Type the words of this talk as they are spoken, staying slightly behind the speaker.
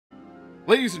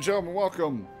Ladies and gentlemen,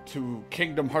 welcome to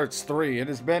Kingdom Hearts 3. It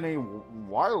has been a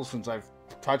while since I've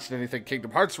touched anything Kingdom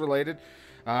Hearts related.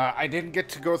 I didn't get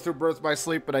to go through Birth by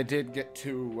Sleep, but I did get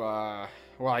to,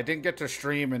 I didn't get to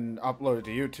stream and upload it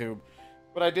to YouTube.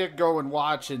 But I did go and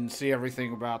watch and see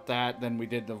everything about that. Then we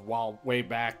did the way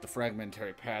back, the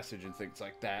fragmentary passage and things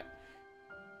like that.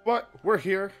 But we're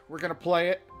here. We're going to play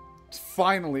it.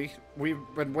 Finally, we've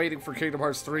been waiting for Kingdom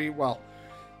Hearts 3. Well,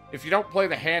 if you don't play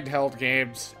the handheld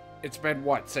games, it's been,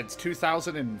 what, since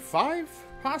 2005?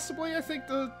 Possibly, I think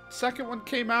the second one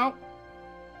came out.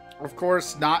 Of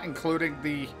course, not including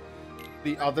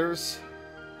the others.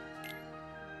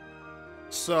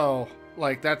 So,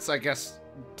 like, that's, I guess,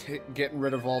 getting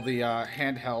rid of all the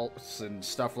handhelds and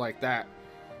stuff like that.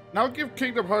 Now give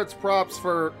Kingdom Hearts props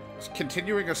for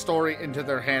continuing a story into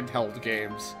their handheld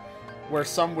games, where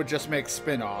some would just make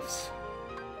spin-offs.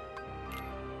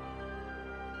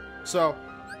 So,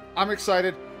 I'm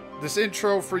excited. This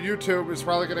intro for YouTube is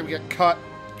probably going to get cut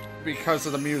because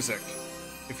of the music.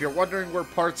 If you're wondering where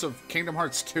parts of Kingdom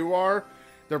Hearts 2 are,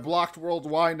 they're blocked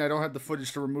worldwide and I don't have the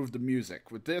footage to remove the music.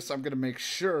 With this, I'm going to make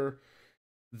sure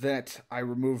that I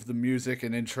remove the music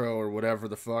and intro or whatever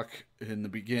the fuck in the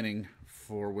beginning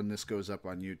for when this goes up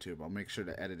on YouTube. I'll make sure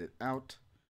to edit it out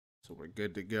so we're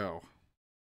good to go.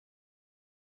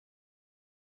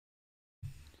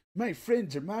 My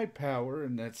friends are my power,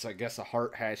 and that's, I guess, a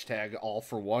heart hashtag, all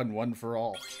for one, one for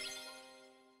all.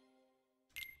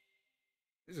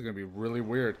 This is going to be really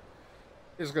weird.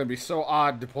 This is going to be so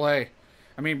odd to play.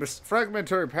 I mean,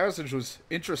 Fragmentary Passage was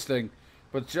interesting,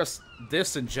 but just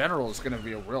this in general is going to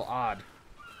be a real odd.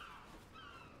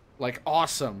 Like,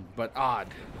 awesome, but odd.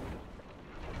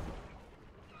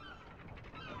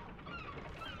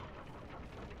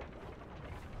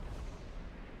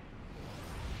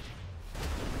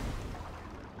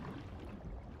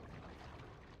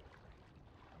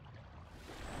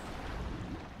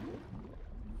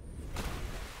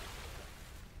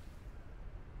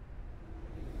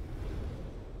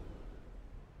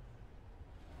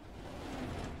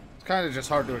 Kind of just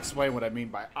hard to explain what I mean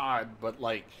by odd, but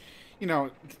like, you know,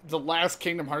 the last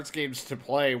Kingdom Hearts games to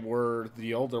play were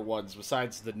the older ones,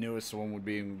 besides the newest one would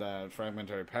be the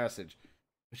Fragmentary Passage.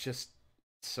 It's just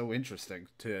so interesting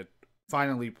to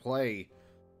finally play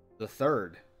the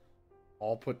third,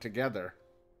 all put together.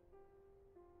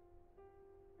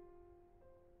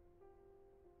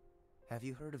 Have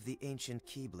you heard of the ancient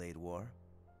Keyblade War?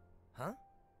 Huh?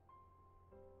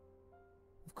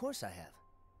 Of course I have.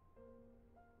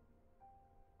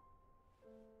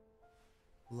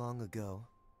 Long ago,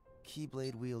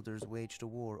 Keyblade wielders waged a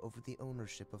war over the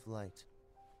ownership of light.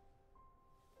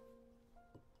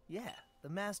 Yeah, the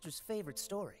Master's favorite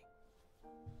story.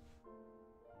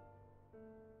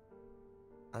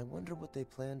 I wonder what they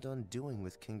planned on doing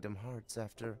with Kingdom Hearts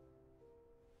after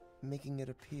making it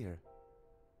appear.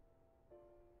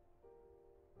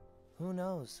 Who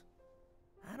knows?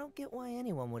 I don't get why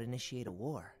anyone would initiate a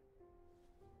war.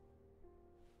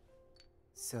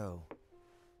 So,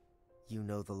 you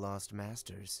know the Lost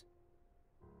Masters?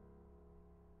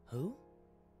 Who?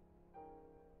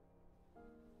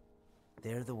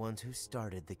 They're the ones who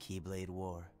started the Keyblade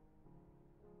War.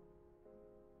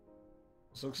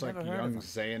 This looks like Never heard young of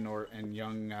Xehanort and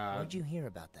young, Where'd you hear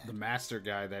about that? the master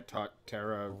guy that taught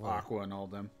Terra, What? Aqua, and all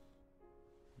them.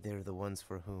 They're the ones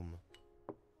for whom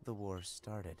the war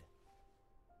started.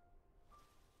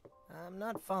 I'm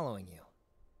not following you.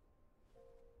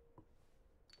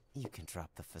 You can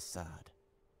drop the facade.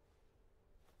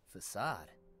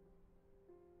 Facade?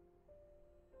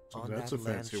 So On that's that a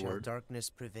land fancy shall word. darkness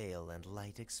prevail and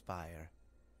light expire.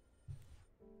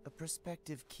 A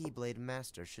prospective Keyblade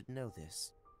master should know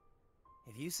this.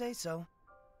 If you say so.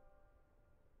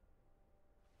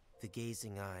 The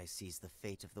gazing eye sees the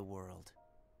fate of the world.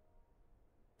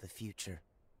 The future.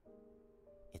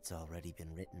 It's already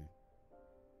been written.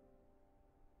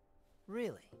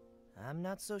 Really? I'm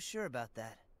not so sure about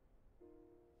that.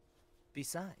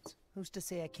 Besides, who's to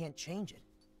say I can't change it?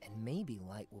 And maybe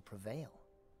light will prevail.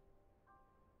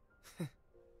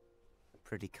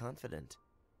 Pretty confident.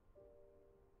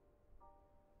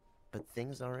 But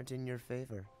things aren't in your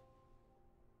favor.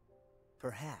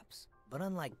 Perhaps, but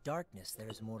unlike darkness, there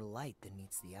is more to light than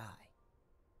meets the eye.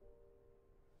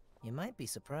 You might be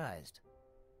surprised.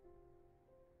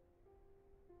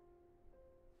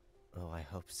 Oh, I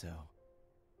hope so.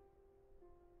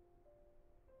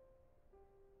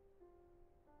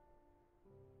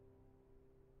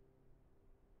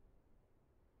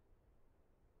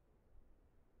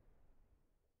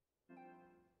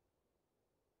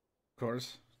 Of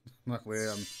course. Luckily,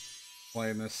 I'm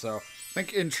playing this, so I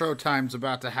think intro time's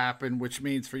about to happen, which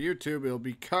means for YouTube it'll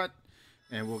be cut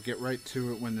and we'll get right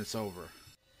to it when it's over.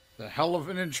 The hell of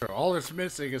an intro. All it's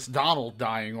missing is Donald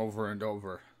dying over and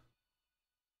over.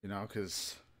 You know,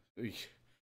 because it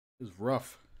was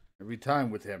rough every time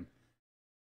with him.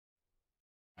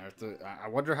 I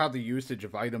wonder how the usage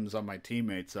of items on my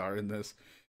teammates are in this.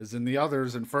 Because in the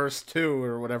others, in first two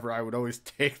or whatever, I would always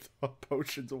take the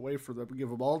potions away from them and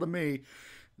give them all to me.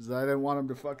 Because I didn't want them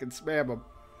to fucking spam them.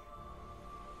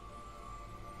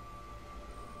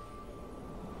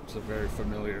 It's a very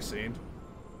familiar scene.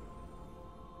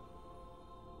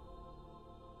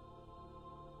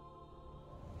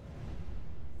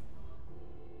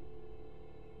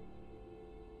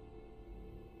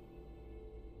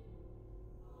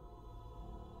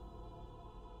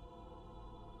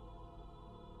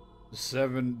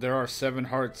 There are 7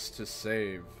 hearts to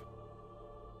save.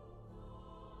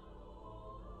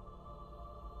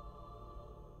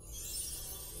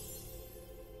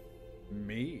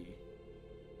 Me?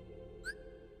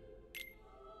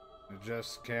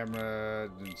 Adjust camera,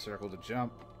 then circle to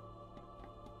jump.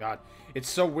 God, it's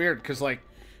so weird, because, like,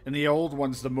 in the old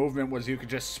ones, the movement was you could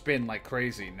just spin like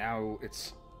crazy. Now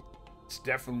it's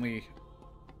definitely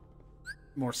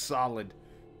more solid.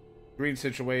 Green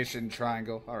situation,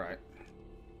 triangle. Alright.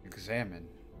 Examine.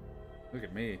 Look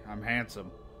at me. I'm handsome.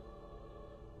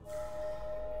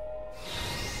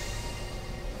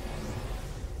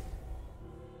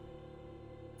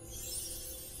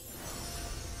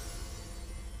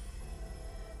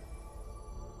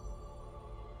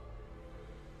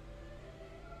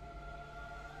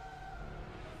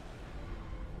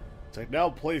 It's like, now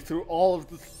play through all of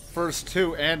the first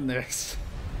 2 and this.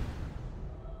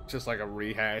 Just like a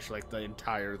rehash, like the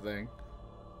entire thing.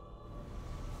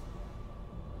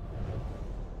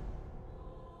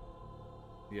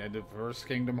 The end of first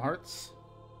Kingdom Hearts.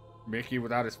 Mickey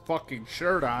without his fucking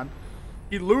shirt on.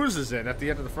 He loses it at the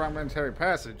end of the fragmentary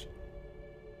passage.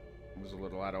 It was a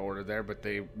little out of order there, but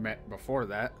they met before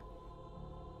that.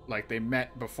 Like, they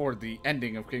met before the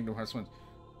ending of Kingdom Hearts 1.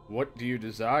 What do you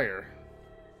desire?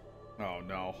 Oh,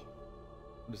 no.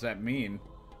 What does that mean?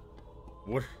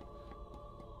 What?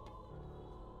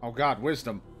 Oh, God,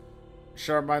 wisdom.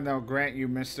 Sharp mind that will grant you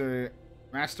mastery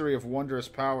of wondrous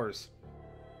powers.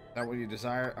 Is that what you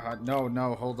desire?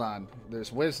 No, hold on.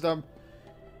 There's wisdom,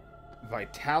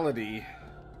 vitality,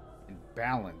 and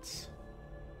balance.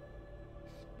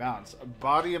 Balance. A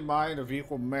body and mind of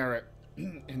equal merit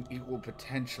and equal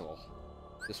potential.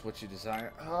 Is this what you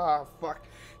desire? Ah, fuck.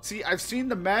 See, I've seen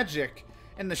the magic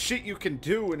and the shit you can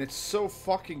do, and it's so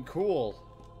fucking cool.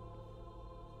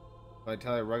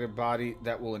 Vitality, rugged body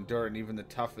that will endure and even the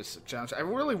toughest challenge. I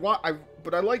really want,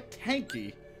 but I like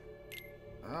tanky.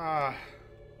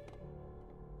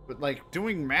 But like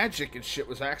doing magic and shit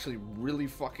was actually really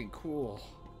fucking cool.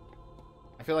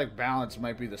 I feel like balance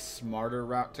might be the smarter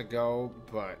route to go,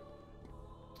 but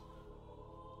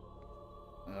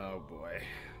oh boy.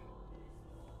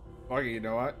 Fuck it, you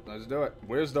know what? Let's do it.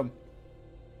 Wisdom.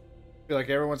 I feel like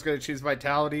everyone's gonna choose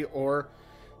vitality or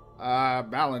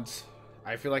balance.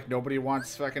 I feel like nobody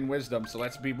wants fucking wisdom, so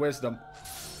let's be wisdom.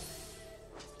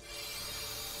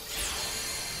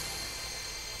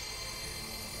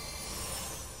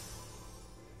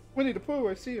 Winnie the Pooh,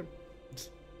 I see him.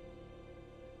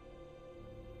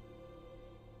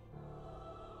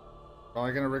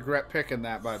 Probably gonna regret picking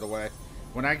that, by the way.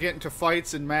 When I get into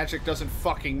fights and magic doesn't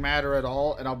fucking matter at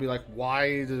all, and I'll be like,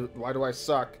 why do I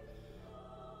suck?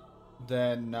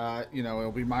 Then, you know,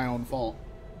 it'll be my own fault.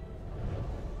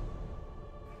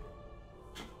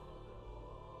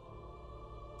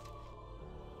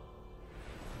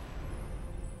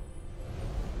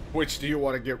 Which do you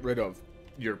want to get rid of?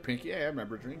 Your pinky? Yeah, I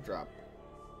remember Dream Drop.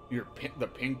 The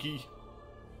pinky?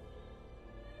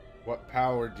 What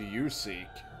power do you seek?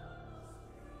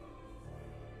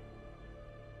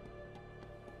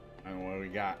 And what do we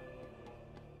got?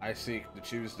 I seek to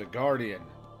choose the Guardian.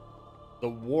 The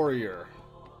Warrior.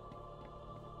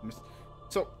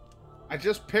 So, I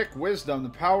just picked Wisdom, the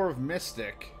power of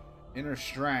Mystic, Inner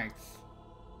Strength.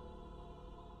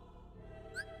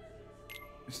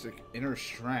 Mystic, Inner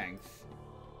Strength.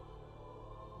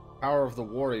 Power of the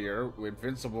Warrior,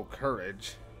 Invincible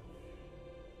Courage.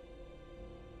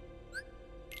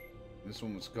 This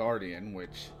one was Guardian,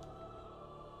 which...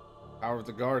 Power of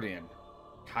the Guardian.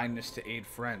 Kindness to aid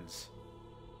friends.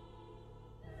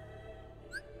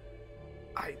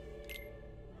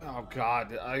 Oh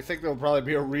god, I think there'll probably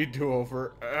be a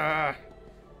redo-over.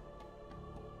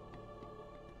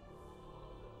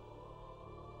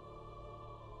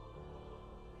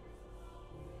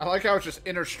 I like how it's just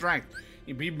inner strength.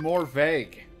 You'd be more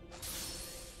vague.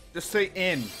 Just say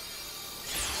in.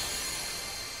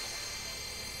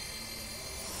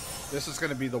 This is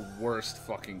gonna be the worst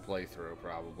fucking playthrough,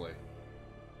 probably.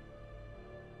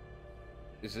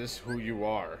 Is this who you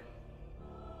are?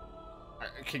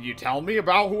 Can you tell me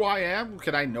about who I am?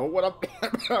 Can I know what I'm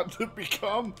about to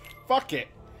become? Fuck it.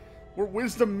 We're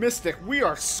Wisdom Mystic. We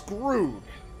are screwed.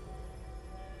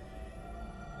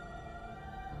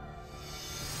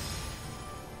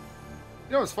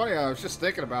 You know, it's funny, I was just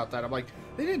thinking about that. I'm like,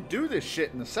 they didn't do this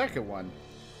shit in the second one.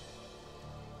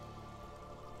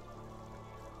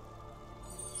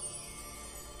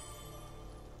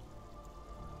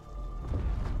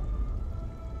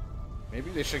 Maybe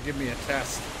they should give me a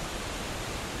test.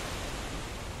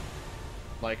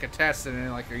 Like a test, and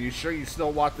then like, are you sure you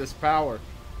still want this power?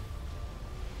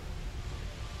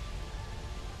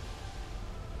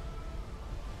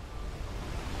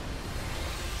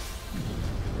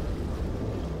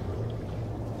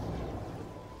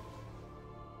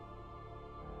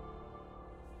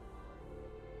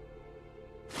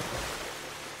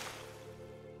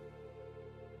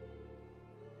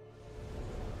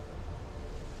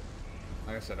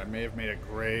 Like I said, I may have made a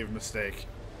grave mistake.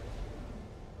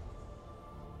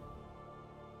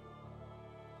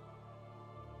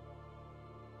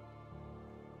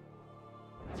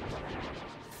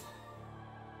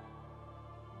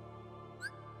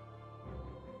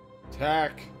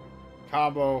 Attack,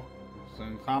 combo, so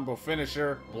combo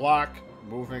finisher, block,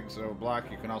 moving, so block,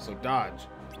 you can also dodge.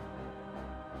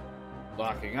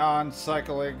 Blocking on,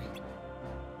 cycling.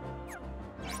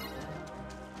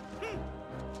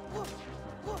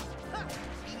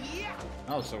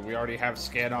 Oh, so we already have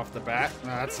scan off the bat? Oh,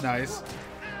 that's nice.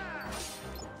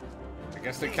 I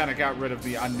guess they kind of got rid of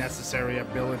the unnecessary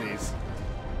abilities.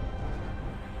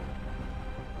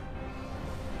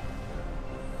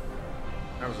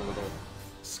 That was a little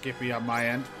skippy on my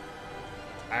end.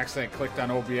 I accidentally clicked on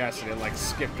OBS and it like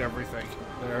skipped everything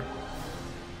there.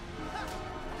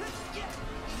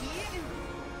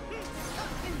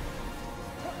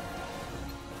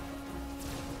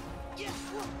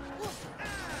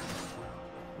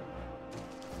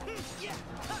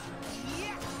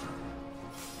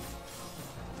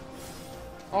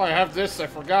 Oh, I have this, I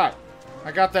forgot.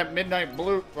 I got that midnight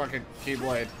blue fucking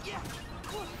Keyblade.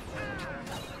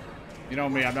 You know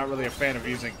me, I'm not really a fan of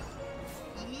using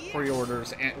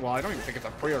pre-orders. And, well, I don't even think it's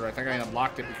a pre-order. I think I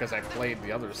unlocked it because I played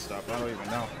the other stuff. I don't even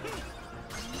know.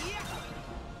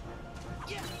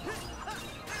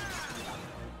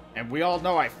 And we all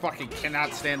know I fucking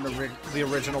cannot stand the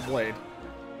original blade.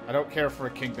 I don't care for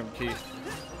a Kingdom Key.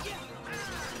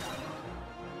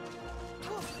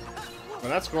 Well,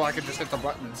 that's cool. I can just hit the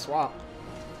button and swap.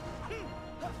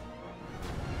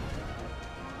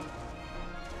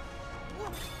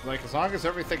 Like, as long as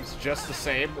everything's just the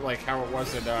same, like how it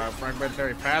was in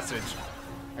Fragmentary Passage,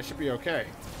 I should be okay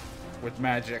with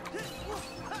magic.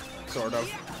 Sort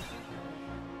of.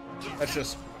 That's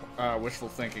just wishful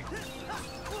thinking.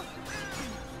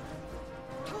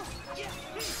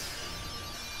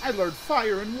 I learned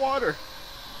fire and water!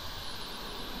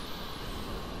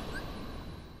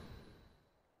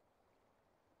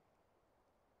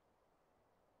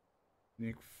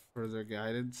 Need further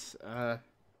guidance? Let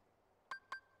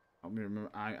me remember.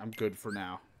 I'm good for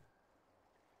now.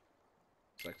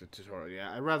 It's like the tutorial.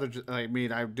 Yeah, I'd rather just, I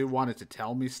mean, I do want it to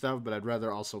tell me stuff, but I'd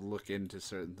rather also look into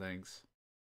certain things.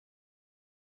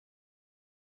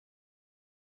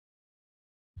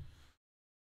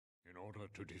 In order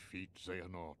to defeat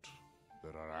Xehanort,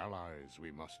 there are allies we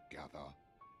must gather.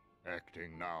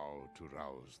 Acting now to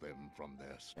rouse them from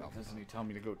their slumber. Yeah, doesn't he tell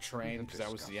me to go train? Because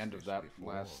that was the end of that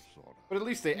last. Sora. But at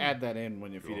least they add that in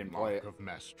when if you didn't play it. Your Mark of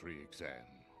Mastery exam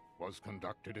was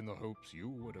conducted in the hopes you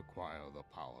would acquire the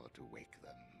power to wake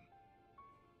them.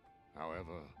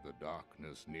 However, the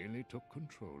darkness nearly took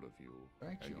control of you,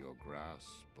 and your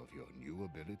grasp of your new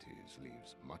abilities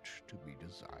leaves much to be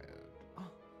desired.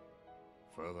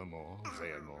 Furthermore,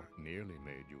 Xehanort nearly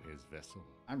made you his vessel.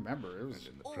 I remember, it was and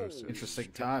in the process, interesting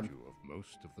stripped time. you of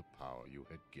most of the power you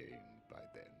had gained by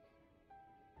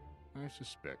then. I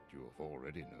suspect you have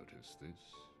already noticed this,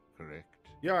 correct?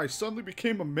 Yeah, I suddenly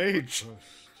became a mage. But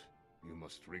first, you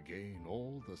must regain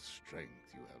all the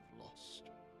strength you have lost.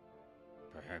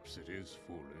 Perhaps it is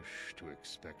foolish to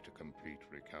expect a complete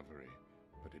recovery,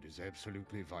 but it is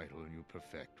absolutely vital you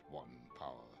perfect one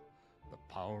power,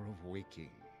 the power of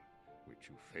waking, which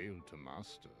you failed to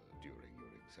master during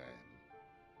your exam.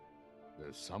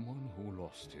 There's someone who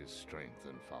lost his strength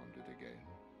and found it again,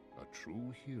 a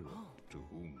true hero to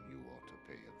whom you ought to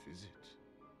pay a visit.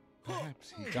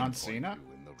 Perhaps he John can point Cena?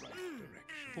 you in the right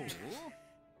direction.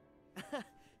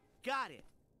 Got it.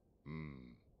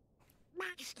 Hmm.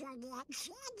 Master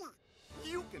Xehanort.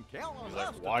 You can count on He's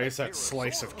us. like, why is that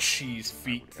slice of cheese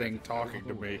feet thing talking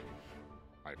to me?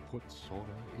 I put Sora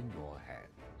in your hands.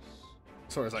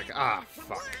 Sora's like, ah,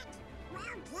 fuck.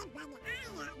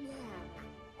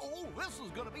 Oh, this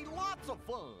is gonna be lots of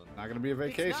fun. Not gonna be a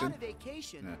vacation. It's not a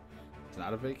vacation. Yeah, it's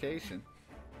not a vacation.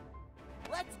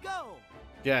 Let's go.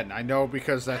 Yeah, and I know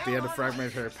because at the end of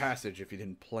Fragmentary Passage, if you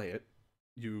didn't play it,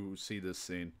 you see this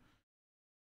scene.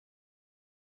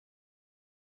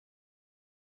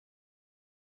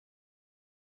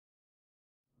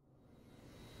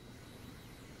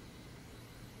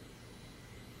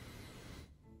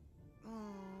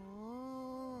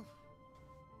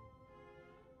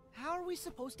 How are we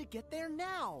supposed to get there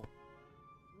now?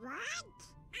 What?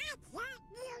 I thought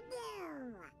you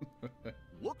knew.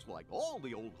 Looks like all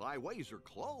the old highways are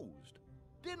closed.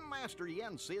 Didn't Master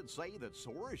Yen Sid say that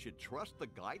Sora should trust the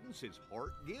guidance his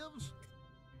heart gives?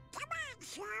 Come on,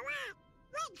 Sora.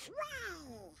 Which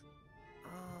way?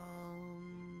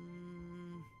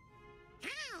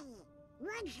 Hey,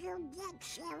 would you get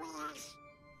serious?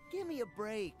 Give me a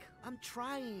break. I'm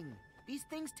trying. These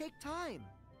things take time.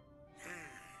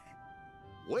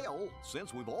 Well,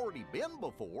 since we've already been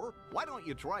before, why don't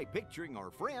you try picturing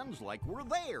our friends like we're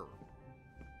there?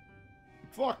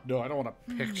 Fuck no, I don't want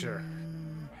to picture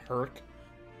Herc.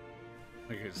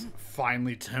 Like his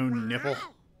finely toned nipple.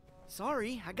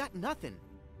 Sorry, I got nothing.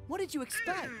 What did you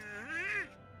expect?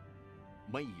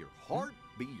 May your heart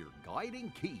be your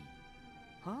guiding key.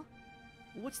 Huh?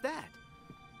 What's that?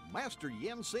 Master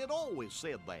Yen Sid always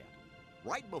said that,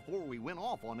 right before we went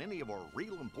off on any of our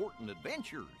real important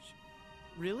adventures.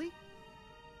 Really?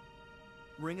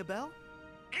 Ring a bell?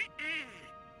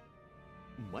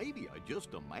 Maybe I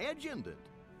just imagined it.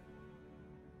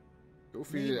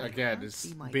 Goofy, again,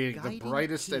 is being the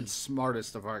brightest and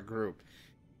smartest of our group.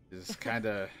 Is kind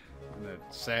of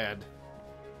sad.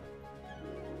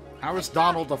 How is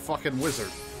Donald a fucking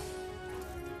wizard?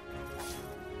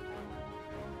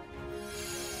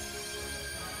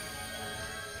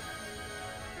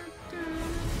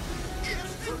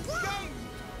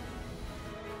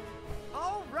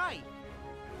 All right.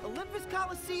 Olympus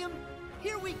Coliseum,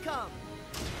 here we come.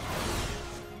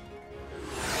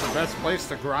 The best place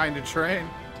to grind and train.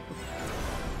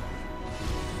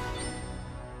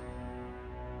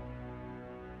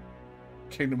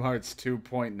 Kingdom Hearts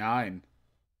 2.9. Is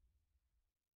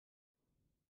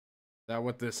that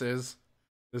what this is?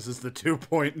 This is the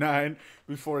 2.9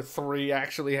 before 3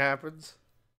 actually happens?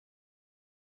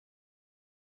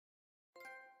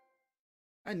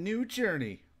 A new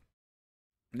journey.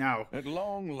 Now, at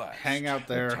long last, hang out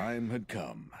there. the time had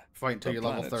come. Fight until you're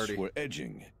level 30. Were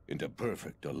edging into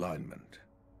perfect alignment.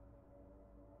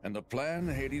 And the plan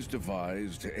Hades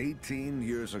devised 18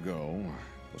 years ago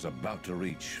was about to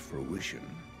reach fruition.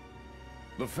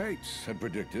 The Fates had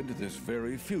predicted this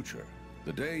very future,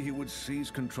 the day he would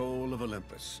seize control of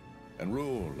Olympus and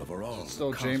rule over all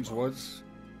Still the James cosmos. Woods.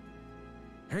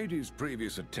 Hades'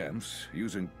 previous attempts,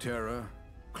 using Terra,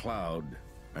 Cloud,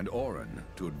 and Auron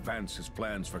to advance his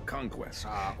plans for conquest,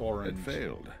 Orange. had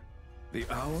failed. The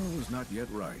hour was not yet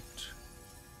right.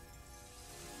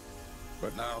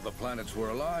 But now the planets were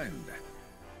aligned,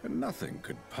 and nothing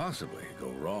could possibly go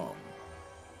wrong.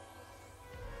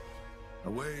 A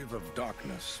wave of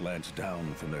darkness slanced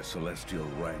down from their celestial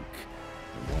rank,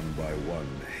 and one by one,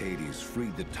 Hades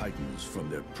freed the Titans from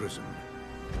their prison.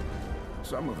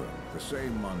 Some of them, the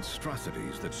same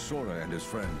monstrosities that Sora and his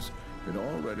friends had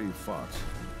already fought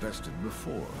and bested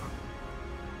before.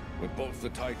 With both the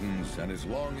Titans and his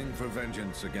longing for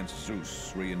vengeance against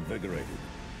Zeus reinvigorated,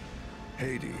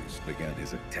 Hades began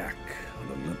his attack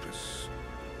on Olympus.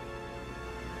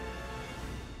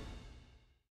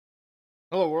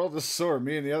 Hello world, this is Sora.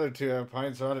 Me and the other two have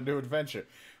Pines on a new adventure.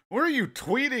 Where are you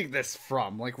tweeting this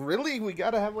from? Like, really? We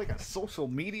gotta have, like, a social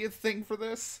media thing for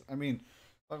this? I mean,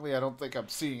 luckily I don't think I'm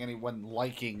seeing anyone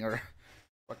liking or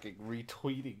fucking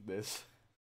retweeting this.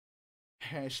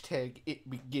 Hashtag it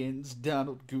begins,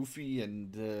 Donald Goofy,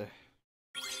 and, the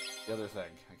other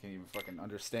thing. I can't even fucking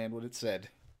understand what it said.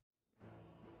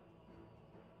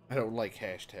 I don't like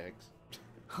hashtags.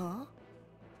 Huh?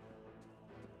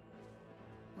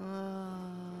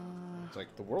 It's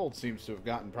like the world seems to have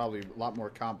gotten probably a lot more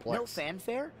complex. No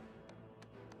fanfare?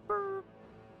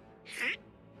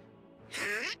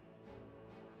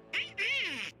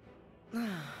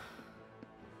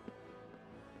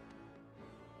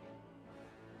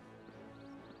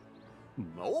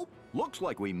 Nope. Looks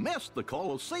like we missed the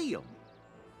Colosseum.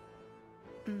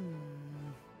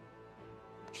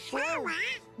 Sora,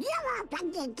 you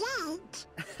opened the gate.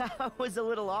 I was a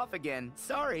little off again.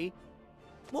 Sorry.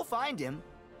 We'll find him.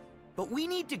 But we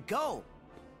need to go.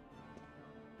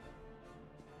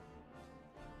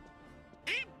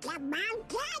 a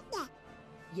mountain?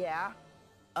 Yeah.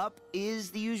 Up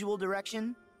is the usual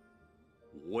direction.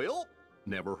 Well,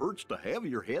 never hurts to have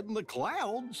your head in the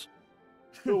clouds.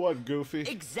 You what, Goofy?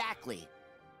 Exactly.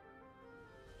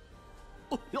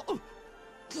 Yeah.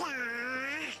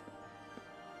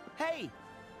 Hey,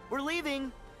 we're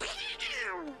leaving.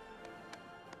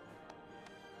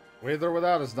 With or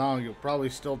without us now, you'll probably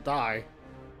still die.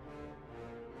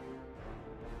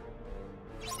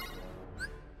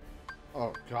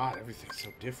 Oh god, everything's so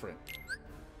different.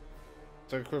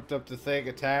 So equipped up the thing,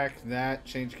 attack, that,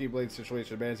 change Keyblade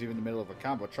situation demands even in the middle of a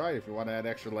combo. Try it if you want to add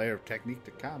extra layer of technique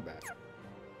to combat.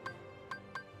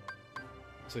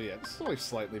 So yeah, this is only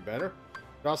slightly better.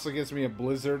 It also gives me a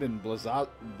Blizzard and Blizzaza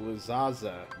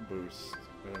boost.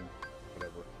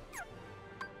 Whatever.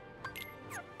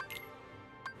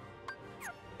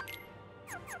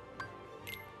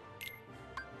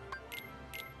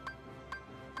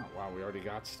 Oh wow, we already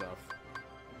got stuff.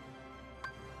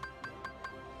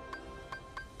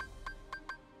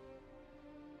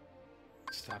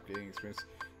 Stop getting experience.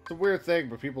 It's a weird thing,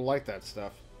 but people like that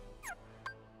stuff.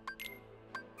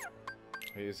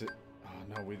 Hey, is it? Oh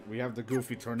no, we have the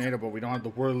Goofy Tornado, but we don't have the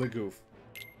Whirly Goof.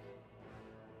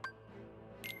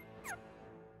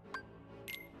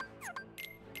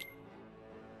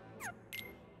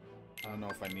 I don't know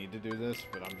if I need to do this,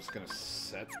 but I'm just gonna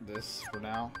set this for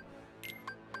now.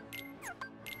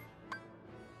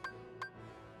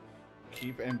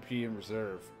 Keep MP in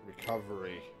reserve.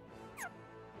 Recovery.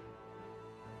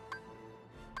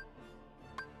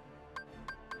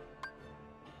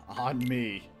 On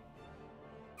me.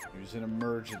 Use an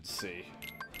emergency.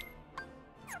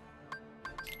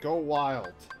 Go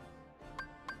wild.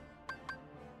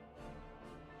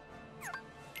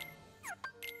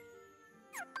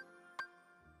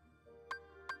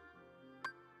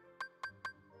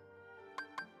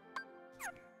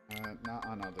 Not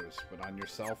on others, but on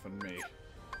yourself and me.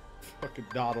 Fucking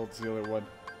Donald's the other one.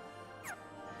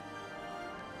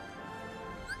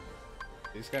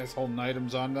 These guys holding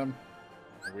items on them?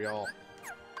 Are we all?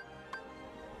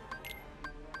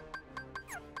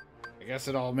 I guess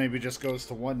it all maybe just goes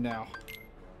to one now.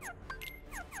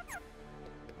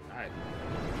 Alright.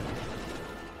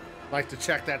 Like to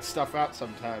check that stuff out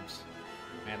sometimes.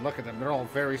 Man, look at them. They're all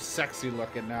very sexy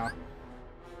looking now.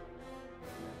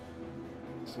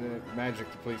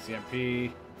 Magic depletes the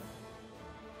MP.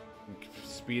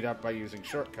 Speed up by using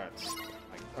shortcuts.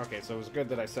 Okay, so it was good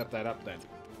that I set that up then.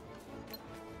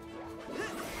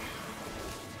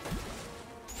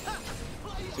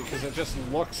 See, because it just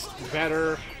looks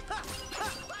better.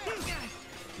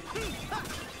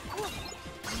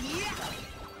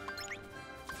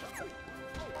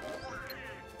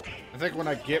 I think when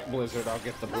I get Blizzard, I'll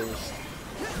get the boost.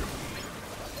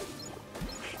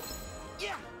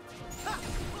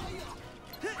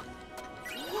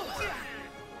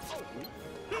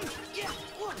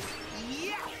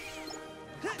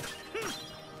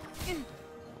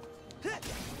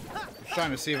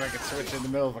 Trying to see if I can switch in the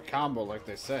middle of a combo like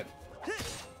they said.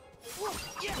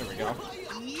 There we go.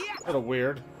 A little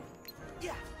weird.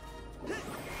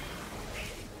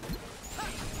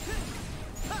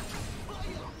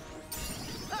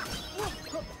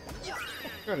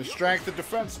 Good, his strength and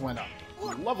defense went up.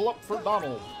 Level up for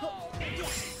Donald.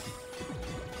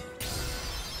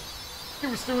 He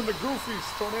was doing the Goofy's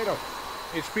tornado.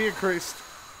 HP increased.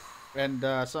 And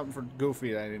something for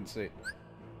Goofy that I didn't see.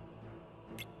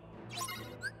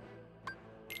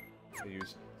 I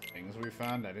used things we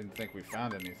found. I didn't think we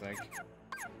found anything.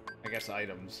 I guess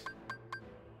items.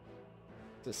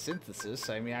 It's a synthesis.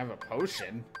 I mean, I have a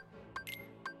potion.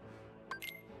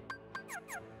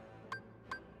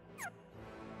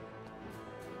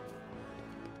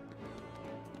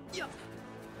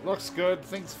 Looks good.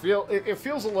 Things feel... It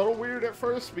feels a little weird at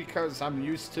first because I'm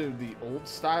used to the old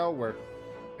style where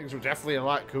things were definitely a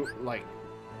lot cool. Like,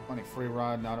 funny free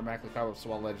run, automatically cover up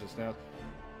swell ledges now.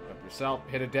 Up yourself,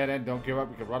 hit a dead end, don't give up.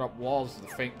 You can run up walls with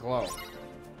a faint glow.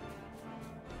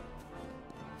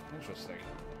 Interesting.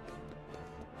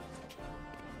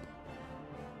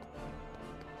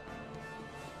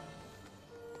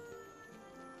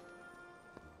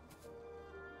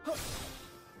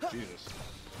 Jesus.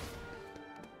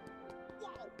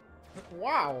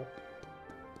 Wow.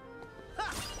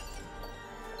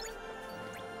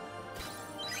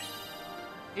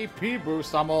 EP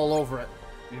boost, I'm all over it.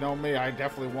 You know me, I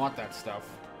definitely want that stuff.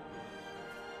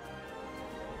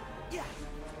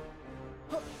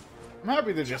 I'm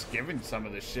happy they're just giving some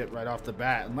of this shit right off the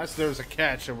bat, unless there's a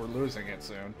catch and we're losing it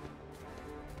soon.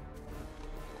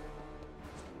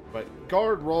 But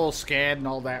guard, roll, scan, and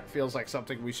all that feels like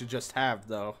something we should just have,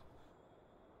 though.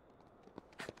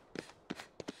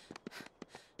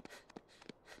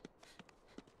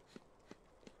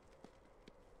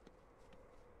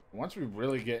 once we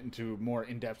really get into more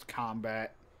in-depth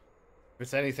combat, if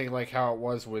it's anything like how it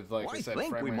was with, like Well, I said,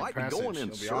 think we Friendly might be Passage, going in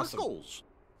it'll be awesome. circles.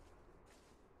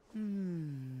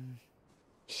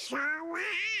 Sora?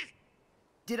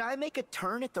 Did I make a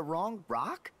turn at the wrong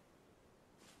rock?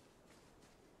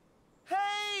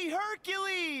 Hey,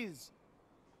 Hercules!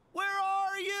 Where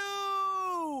are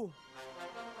you?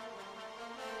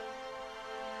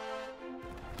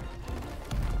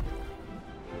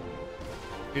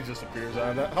 He just appears out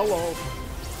of that. Hello,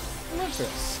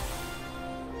 Olympus.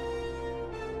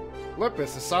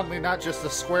 Olympus is suddenly not just a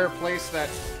square place that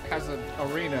has an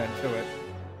arena into it.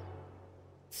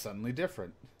 It's suddenly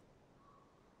different.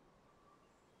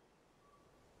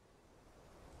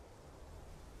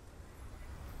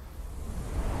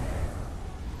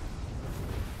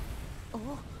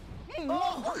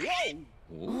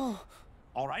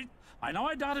 All right, I know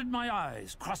I dotted my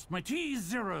I's, crossed my T's,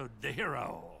 zeroed the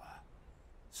hero.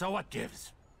 So what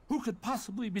gives? Who could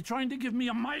possibly be trying to give me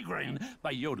a migraine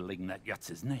by yodeling that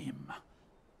yutz's name?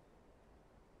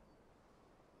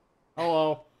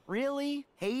 Hello. Really?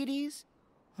 Hades?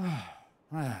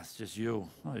 It's just you.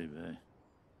 Oy vey.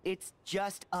 It's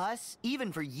just us?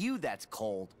 Even for you, that's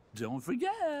cold. Don't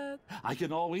forget, I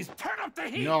can always turn up the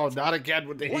heat. No, not again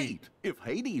with the heat. Wait, if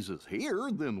Hades is here,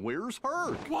 then where's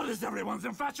Herc? What is everyone's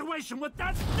infatuation with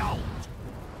that stone?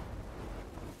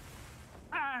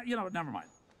 You know what? Never mind.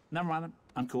 Never mind.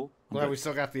 I'm cool. I'm Glad good. we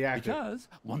still got the actor. Because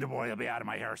Wonder Boy will be out of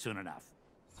my hair soon enough.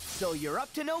 So you're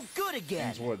up to no good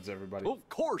again. These woods, everybody. Of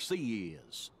course he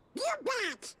is. You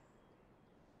bet!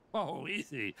 Oh,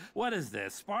 easy. What is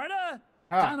this, Sparta?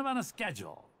 Huh. Kind of on a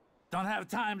schedule. Don't have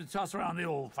time to toss around the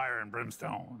old fire and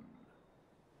brimstone.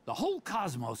 The whole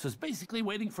cosmos is basically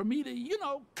waiting for me to, you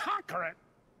know, conquer it.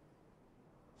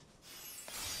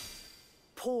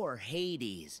 Poor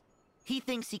Hades. He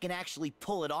thinks he can actually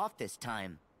pull it off this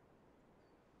time.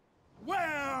 Where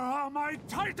are my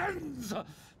titans?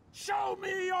 Show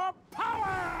me your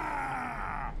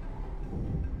power!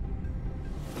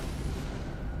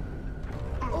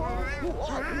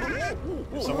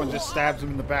 Someone just stabs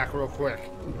him in the back real quick.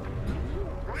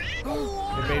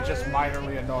 It may just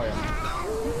minorly annoy him.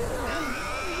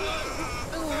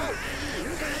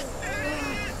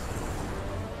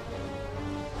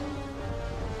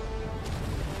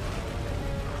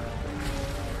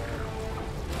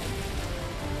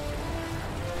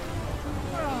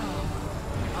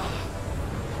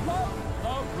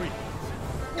 Oh, breathe.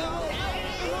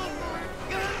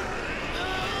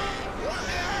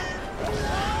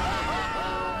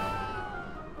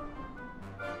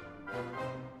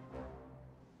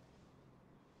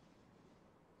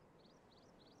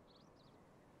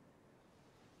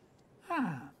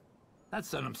 That's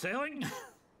sent him sailing.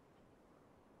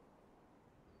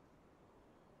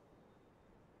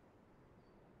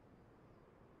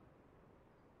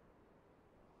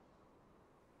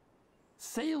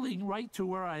 Sailing right to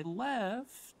where I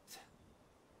left.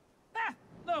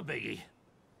 No biggie.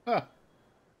 Huh.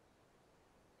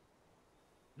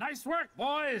 Nice work,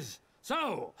 boys.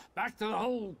 So, back to the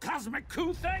whole cosmic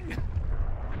coup thing?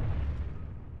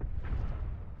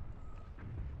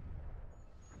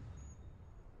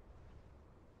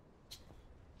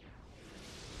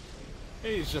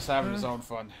 He's just having his own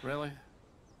fun. Really?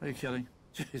 Are you kidding?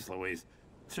 Jeez Louise.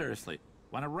 Seriously,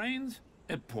 when it rains,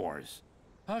 it pours.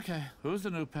 Okay, who's the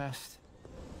new pest?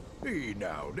 Hey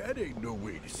now, that ain't no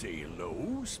way to say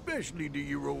hello, especially to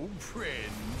your old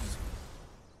friends.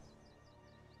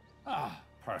 Ah,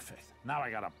 perfect. Now I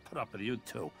gotta put up with you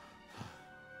two.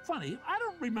 Funny, I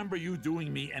don't remember you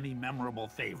doing me any memorable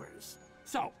favors.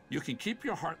 So, you can keep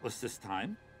your Heartless this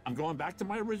time. I'm going back to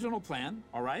my original plan,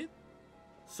 all right?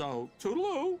 So,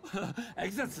 toodaloo.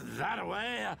 Exits that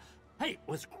away. Hey, it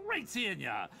was great seeing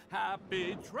ya.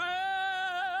 Happy trails!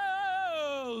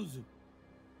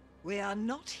 We are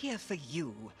not here for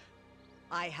you.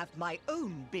 I have my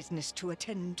own business to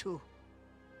attend to.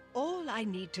 All I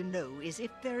need to know is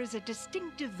if there is a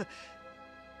distinctive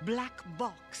black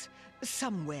box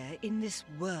somewhere in this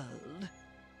world.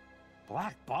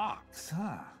 Black box,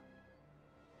 huh?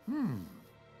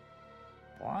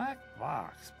 Black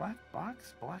box, black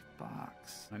box, black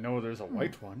box. I know there's a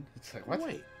white one. It's like, what?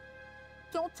 Wait,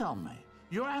 don't tell me.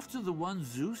 You're after the one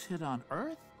Zeus hit on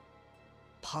Earth?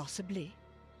 Possibly.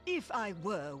 If I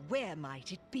were, where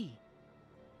might it be?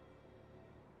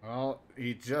 Well,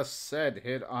 he just said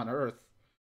hit on Earth.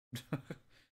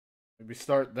 Maybe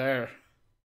start there.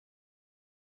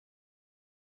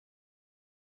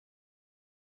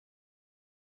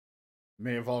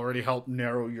 May have already helped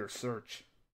narrow your search.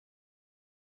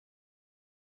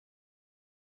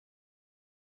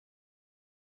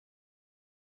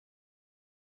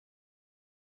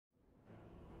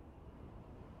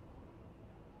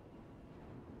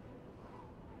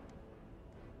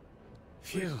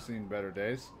 Phew. We've seen better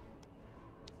days.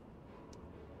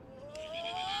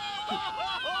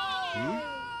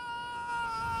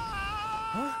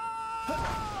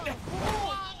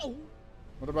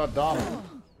 What about Donald?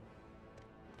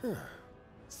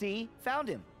 See? Found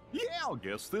him. Yeah, I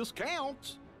guess this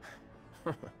counts.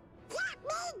 Let me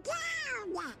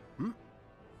down!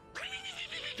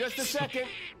 Just a second.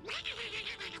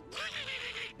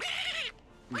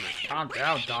 Calm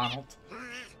down, Donald.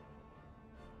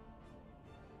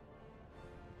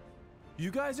 You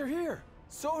guys are here.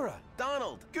 Sora,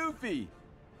 Donald, Goofy.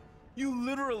 You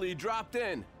literally dropped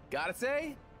in. Gotta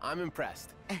say, I'm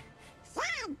impressed.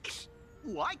 Thanks!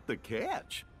 Like the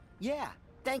catch. Yeah,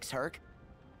 thanks, Herc.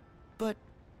 But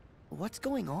what's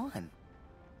going on?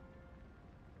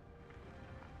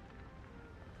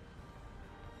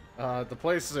 The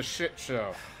place is a shit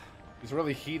show. He's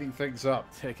really heating things up.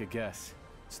 Take a guess.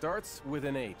 Starts with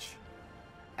an H.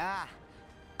 Ah,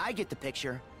 I get the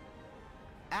picture.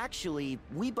 Actually,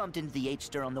 we bumped into the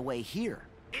H-Star on the way here.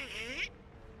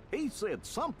 He said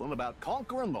something about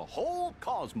conquering the whole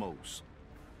cosmos.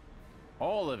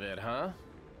 All of it, huh?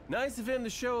 Nice of him to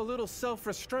show a little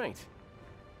self-restraint.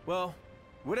 Well,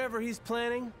 whatever he's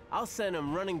planning, I'll send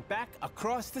him running back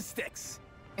across the sticks.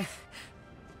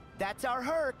 That's our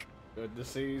Herc. Good to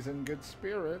see he's in good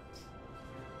spirits.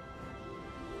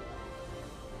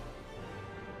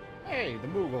 Hey, the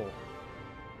Moogle.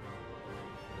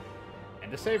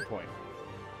 And the save point.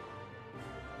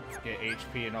 Get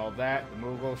HP and all that. The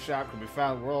Moogle shop can be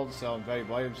found in the world selling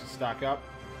valuable items to stock up.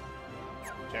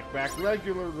 Check back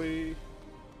regularly.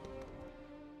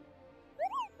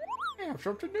 Hey, I have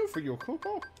something new for you,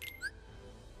 Kuko.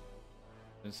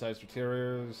 Insights,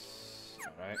 materials.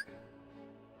 Alright.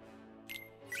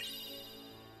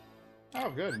 Oh,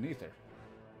 good, an ether.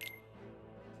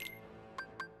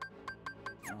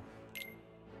 Oh.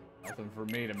 Nothing for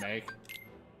me to make.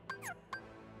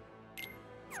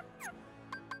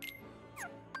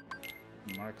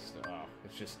 Marks. Oh,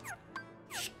 it's just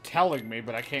telling me,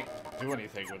 but I can't do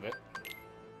anything with it.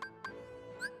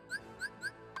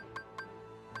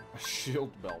 A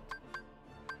shield belt.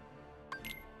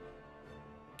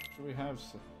 Should we have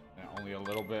yeah, only a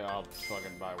little bit? I'll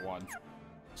fucking buy one.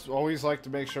 So always like to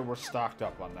make sure we're stocked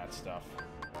up on that stuff.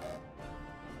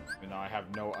 You know, I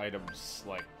have no items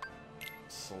like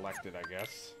selected, I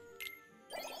guess.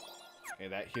 Okay,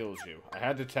 that heals you. I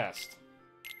had to test.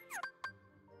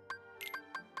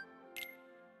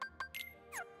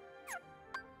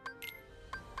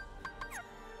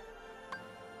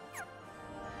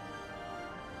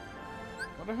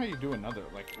 I wonder how you do another,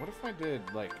 like, what if I did,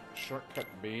 like, shortcut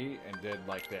B and did,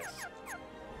 like, this?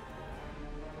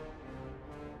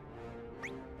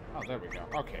 Oh, there we go.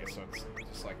 Okay, so it's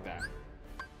just like that.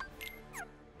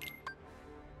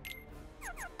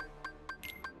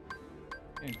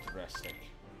 Interesting.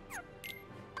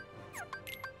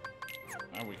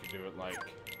 Now we can do it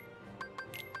like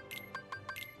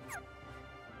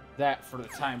that for the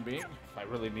time being, if I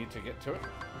really need to get to it.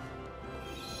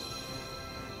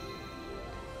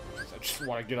 I just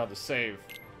want to get on the save.